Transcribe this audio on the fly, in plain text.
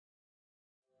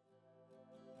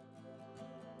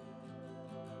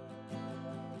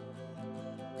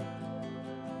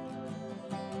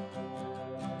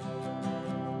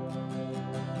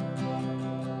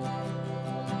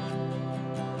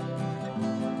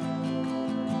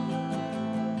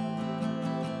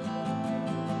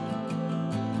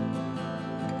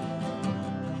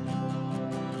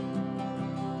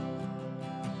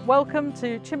Welcome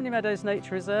to Chimney Meadows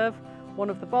Nature Reserve, one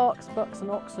of the Berks, Bucks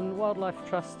and Oxon Wildlife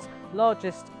Trust's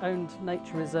largest owned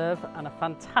nature reserve and a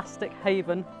fantastic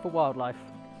haven for wildlife.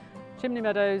 Chimney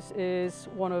Meadows is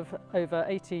one of over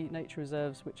 80 nature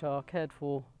reserves which are cared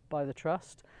for by the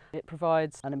Trust. It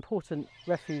provides an important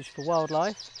refuge for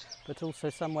wildlife, but also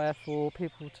somewhere for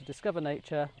people to discover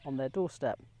nature on their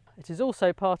doorstep. It is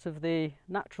also part of the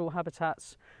natural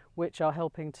habitats which are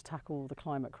helping to tackle the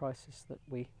climate crisis that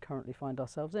we currently find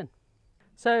ourselves in.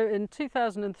 So in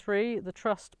 2003, the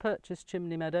Trust purchased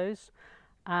Chimney Meadows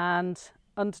and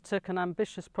undertook an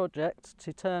ambitious project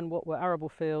to turn what were arable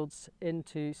fields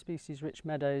into species-rich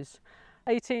meadows.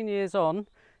 18 years on,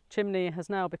 Chimney has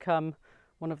now become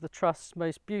one of the Trust's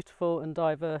most beautiful and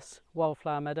diverse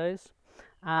wildflower meadows,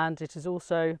 and it has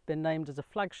also been named as a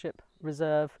flagship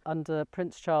reserve under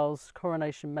Prince Charles'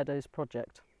 Coronation Meadows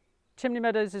project. Chimney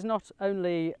Meadows is not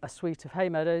only a suite of hay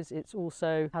meadows, it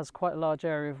also has quite a large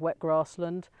area of wet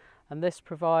grassland, and this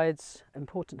provides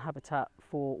important habitat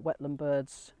for wetland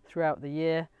birds throughout the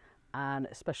year, and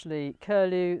especially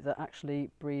curlew that actually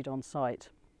breed on site.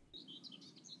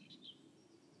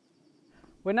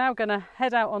 We're now going to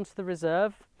head out onto the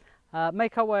reserve,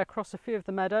 make our way across a few of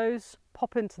the meadows,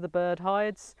 pop into the bird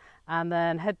hides, and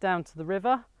then head down to the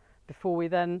river before we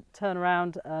then turn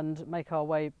around and make our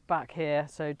way back here.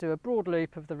 So do a broad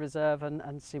loop of the reserve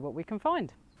and see what we can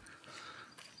find.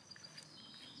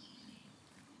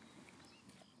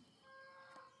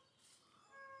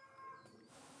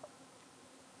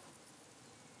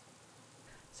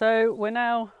 So we're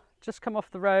now just come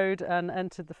off the road and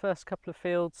entered the first couple of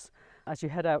fields as you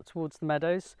head out towards the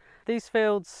meadows. These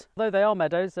fields, though they are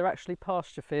meadows, they're actually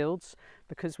pasture fields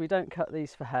because we don't cut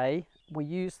these for hay. We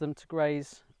use them to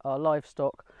graze our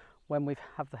livestock when we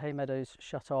have the hay meadows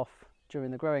shut off during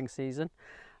the growing season.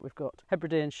 We've got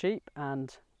Hebridean sheep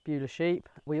and Beulah sheep.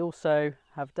 We also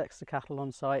have Dexter cattle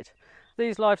on site.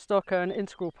 These livestock are an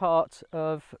integral part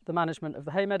of the management of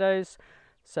the hay meadows.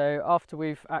 So after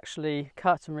we've actually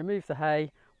cut and removed the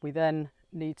hay, we then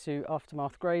need to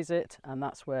aftermath graze it, and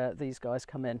that's where these guys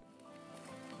come in.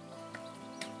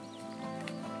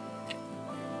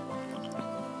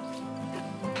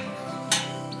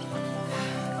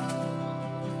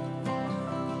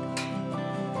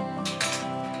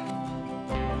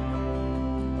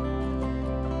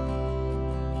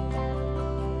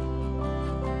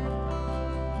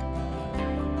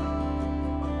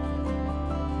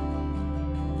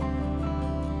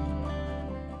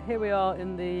 Here we are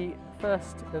in the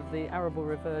first of the arable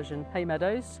reversion hay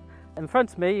meadows. In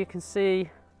front of me you can see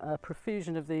a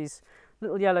profusion of these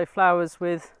little yellow flowers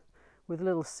with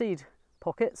little seed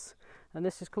pockets, and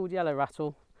this is called yellow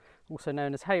rattle, also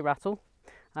known as hay rattle,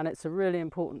 and it's a really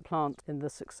important plant in the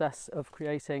success of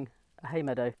creating a hay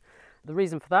meadow. The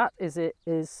reason for that is it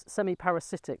is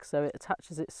semi-parasitic, so it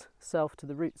attaches itself to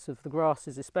the roots of the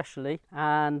grasses especially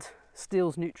and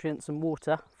steals nutrients and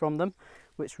water from them,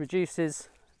 which reduces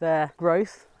their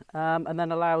growth and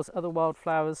then allows other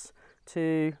wildflowers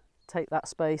to take that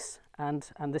space, and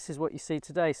this is what you see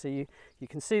today. So you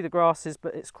can see the grasses,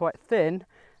 but it's quite thin,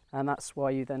 and that's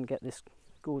why you then get this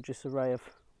gorgeous array of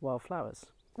wildflowers.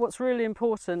 What's really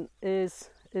important is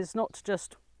not to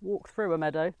just walk through a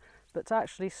meadow, but to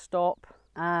actually stop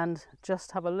and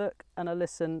just have a look and a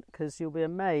listen, because you'll be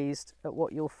amazed at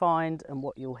what you'll find and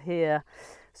what you'll hear.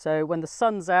 So when the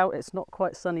sun's out, it's not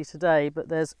quite sunny today, but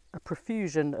there's a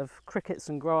profusion of crickets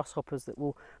and grasshoppers that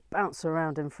will bounce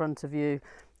around in front of you.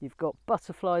 You've got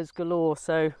butterflies galore.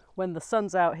 So when the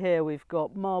sun's out here, we've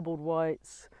got marbled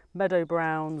whites, meadow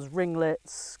browns,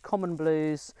 ringlets, common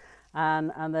blues,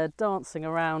 and they're dancing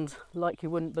around like you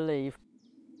wouldn't believe.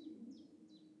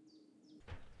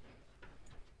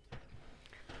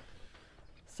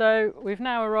 So we've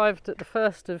now arrived at the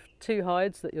first of two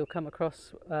hides that you'll come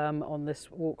across on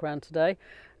this walk around today,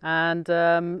 and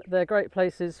they're great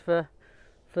places for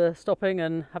stopping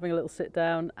and having a little sit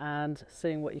down and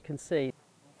seeing what you can see.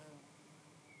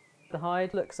 The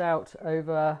hide looks out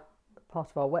over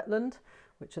part of our wetland,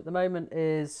 which at the moment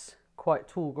is quite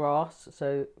tall grass,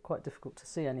 so quite difficult to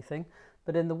see anything,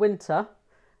 but in the winter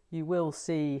you will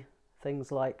see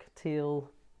things like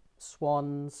teal,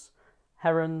 swans,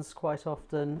 herons quite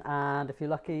often, and if you're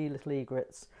lucky, little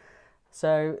egrets.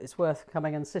 So it's worth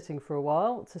coming and sitting for a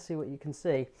while to see what you can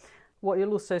see. What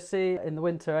you'll also see in the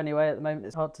winter anyway, at the moment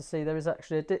it's hard to see, there is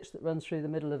actually a ditch that runs through the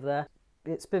middle of there.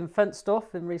 It's been fenced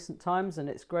off in recent times and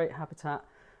it's great habitat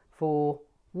for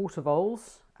water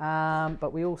voles,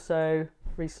 but we also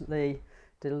recently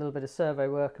did a little bit of survey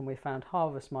work and we found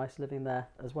harvest mice living there,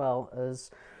 as well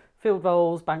as field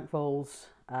voles, bank voles,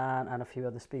 and a few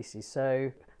other species.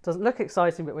 So it doesn't look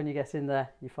exciting, but when you get in there,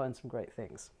 you find some great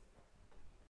things.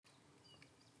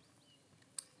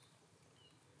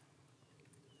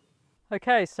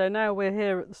 Okay, so now we're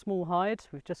here at the Small Hyde.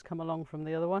 We've just come along from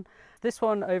the other one. This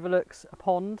one overlooks a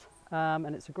pond,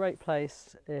 and it's a great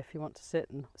place if you want to sit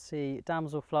and see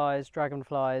damselflies,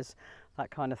 dragonflies,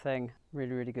 that kind of thing.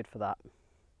 Really, really good for that.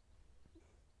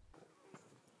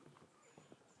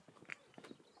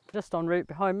 Just en route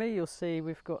behind me, you'll see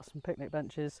we've got some picnic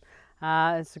benches.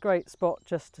 It's a great spot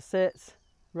just to sit,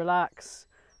 relax,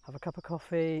 have a cup of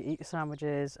coffee, eat your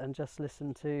sandwiches, and just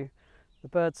listen to the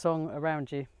bird song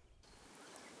around you.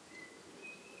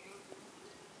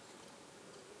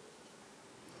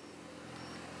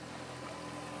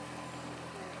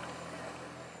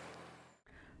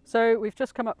 So we've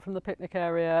just come up from the picnic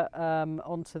area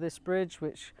onto this bridge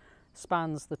which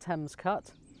spans the Thames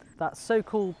cut. That's so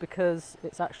called because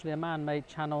it's actually a man-made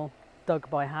channel dug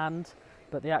by hand,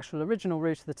 but the actual original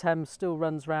route of the Thames still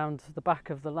runs round the back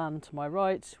of the land to my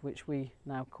right, which we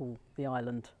now call the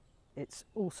island. It's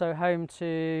also home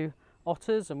to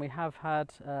otters, and we have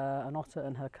had an otter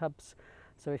and her cubs.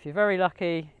 So if you're very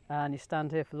lucky and you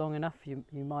stand here for long enough, you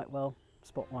might well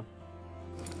spot one.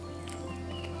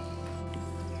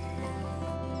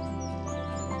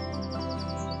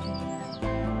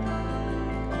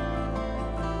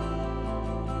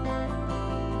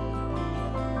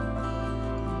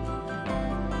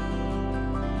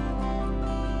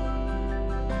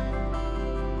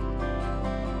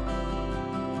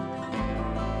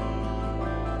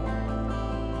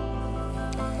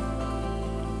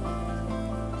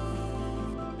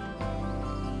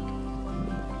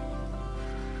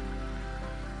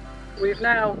 We've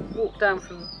now walked down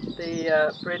from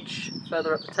the bridge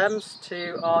further up the Thames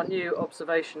to our new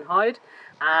observation hide,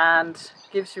 and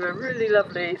gives you a really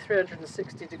lovely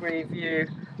 360-degree view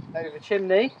over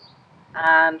Chimney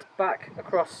and back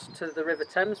across to the River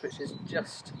Thames, which is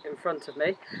just in front of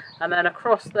me. And then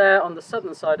across there on the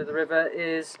southern side of the river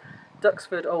is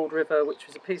Duxford Old River, which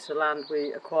was a piece of land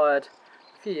we acquired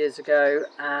a few years ago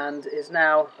and is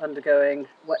now undergoing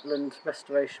wetland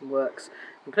restoration works,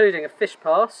 including a fish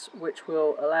pass which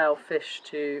will allow fish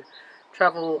to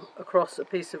travel across a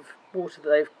piece of water that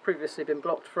they've previously been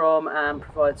blocked from and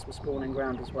provide some spawning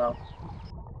ground as well.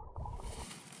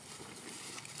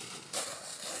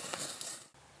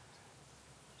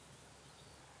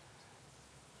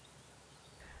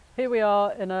 Here we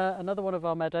are in another one of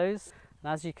our meadows,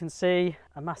 and as you can see,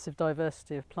 a massive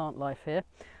diversity of plant life here.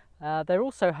 They're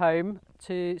also home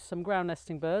to some ground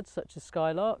nesting birds such as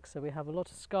skylarks, so we have a lot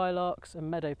of skylarks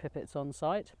and meadow pipits on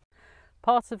site.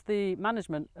 Part of the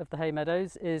management of the hay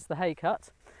meadows is the hay cut,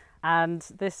 and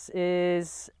this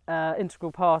is an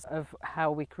integral part of how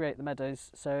we create the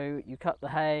meadows. So you cut the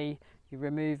hay, you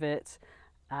remove it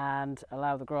and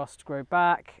allow the grass to grow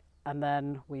back, and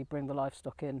then we bring the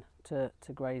livestock in to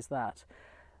graze that.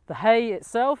 The hay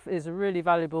itself is a really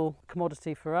valuable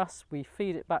commodity for us. We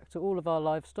feed it back to all of our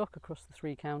livestock across the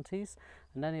 3 counties,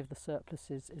 and any of the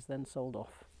surplus is then sold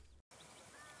off.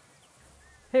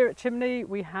 Here at Chimney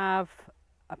we have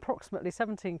approximately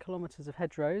 17 kilometres of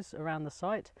hedgerows around the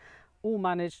site, all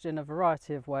managed in a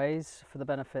variety of ways for the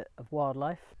benefit of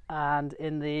wildlife. And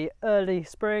in the early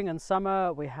spring and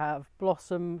summer we have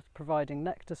blossom providing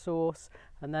nectar source,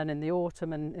 and then in the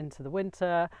autumn and into the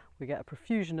winter we get a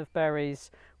profusion of berries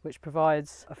which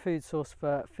provides a food source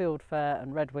for fieldfare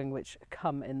and redwing, which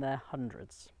come in their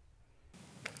hundreds.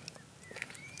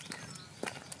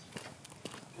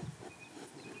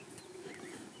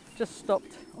 Just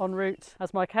stopped en route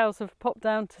as my cows have popped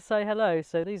down to say hello.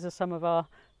 So these are some of our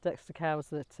Dexter cows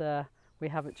that we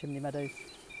have at Chimney Meadows.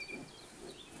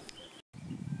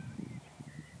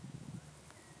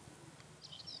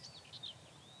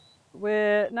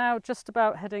 We're now just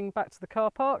about heading back to the car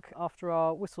park after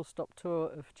our whistle-stop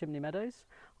tour of Chimney Meadows.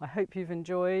 I hope you've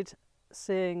enjoyed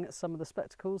seeing some of the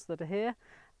spectacles that are here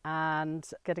and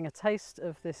getting a taste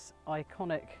of this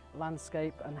iconic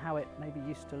landscape and how it maybe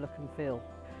used to look and feel.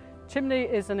 Chimney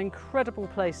is an incredible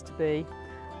place to be,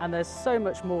 and there's so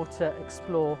much more to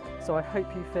explore, so I hope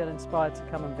you feel inspired to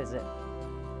come and visit.